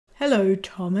Hello,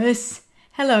 Thomas.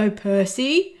 Hello,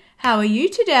 Percy. How are you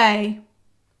today?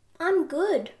 I'm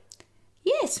good.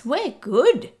 Yes, we're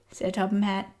good, said Top and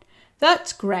Hat.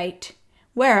 That's great.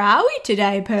 Where are we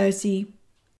today, Percy?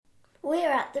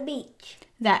 We're at the beach.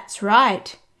 That's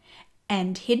right.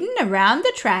 And hidden around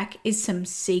the track is some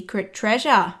secret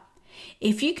treasure.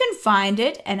 If you can find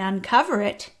it and uncover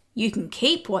it, you can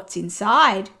keep what's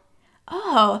inside.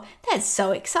 Oh, that's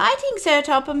so exciting, Sir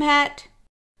Topham Hatt.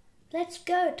 Let's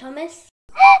go, Thomas.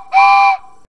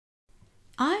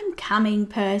 I'm coming,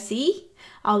 Percy.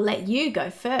 I'll let you go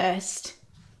first.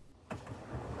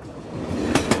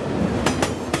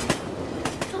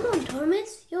 Come on,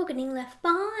 Thomas. You're getting left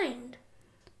behind.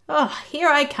 Oh, here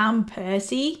I come,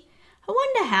 Percy. I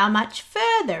wonder how much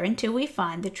further until we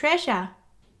find the treasure.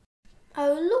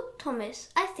 Oh, look, Thomas.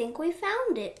 I think we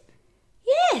found it.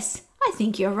 Yes, I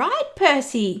think you're right,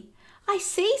 Percy. I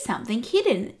see something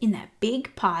hidden in that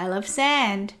big pile of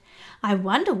sand. I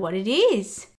wonder what it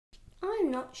is. I'm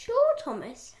not sure,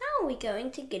 Thomas. How are we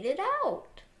going to get it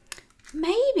out?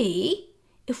 Maybe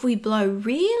if we blow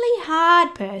really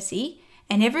hard, Percy,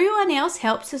 and everyone else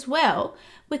helps as well,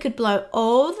 we could blow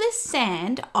all the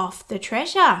sand off the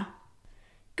treasure.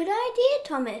 Good idea,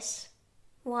 Thomas.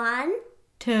 1,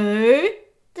 2,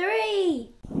 3.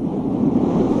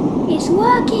 It's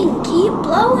working. Keep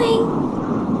blowing.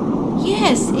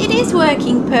 Yes, it is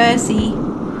working, Percy.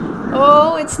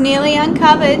 Oh, it's nearly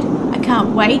uncovered. I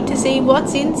can't wait to see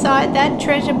what's inside that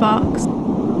treasure box.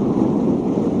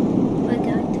 We're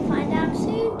going to find out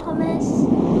soon, Thomas.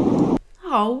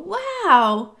 Oh,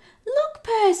 wow. Look,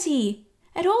 Percy,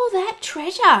 at all that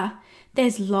treasure.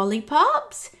 There's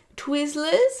lollipops,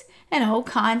 Twizzlers, and all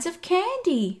kinds of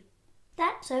candy.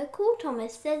 That's so cool,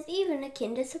 Thomas. There's even a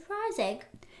Kinder Surprise egg.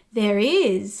 There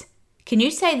is. Can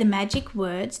you say the magic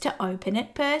words to open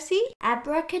it, Percy?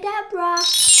 Abracadabra.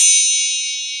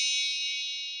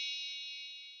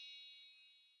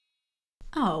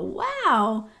 Oh,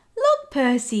 wow. Look,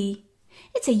 Percy.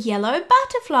 It's a yellow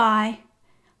butterfly.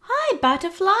 Hi,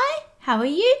 butterfly. How are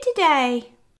you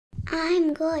today?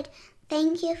 I'm good.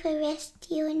 Thank you for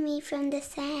rescuing me from the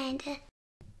sand.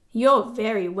 You're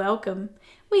very welcome.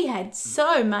 We had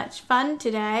so much fun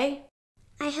today.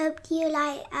 I hope you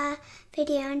like our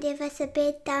video and give us a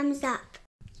big thumbs up.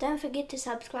 Don't forget to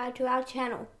subscribe to our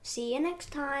channel. See you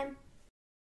next time.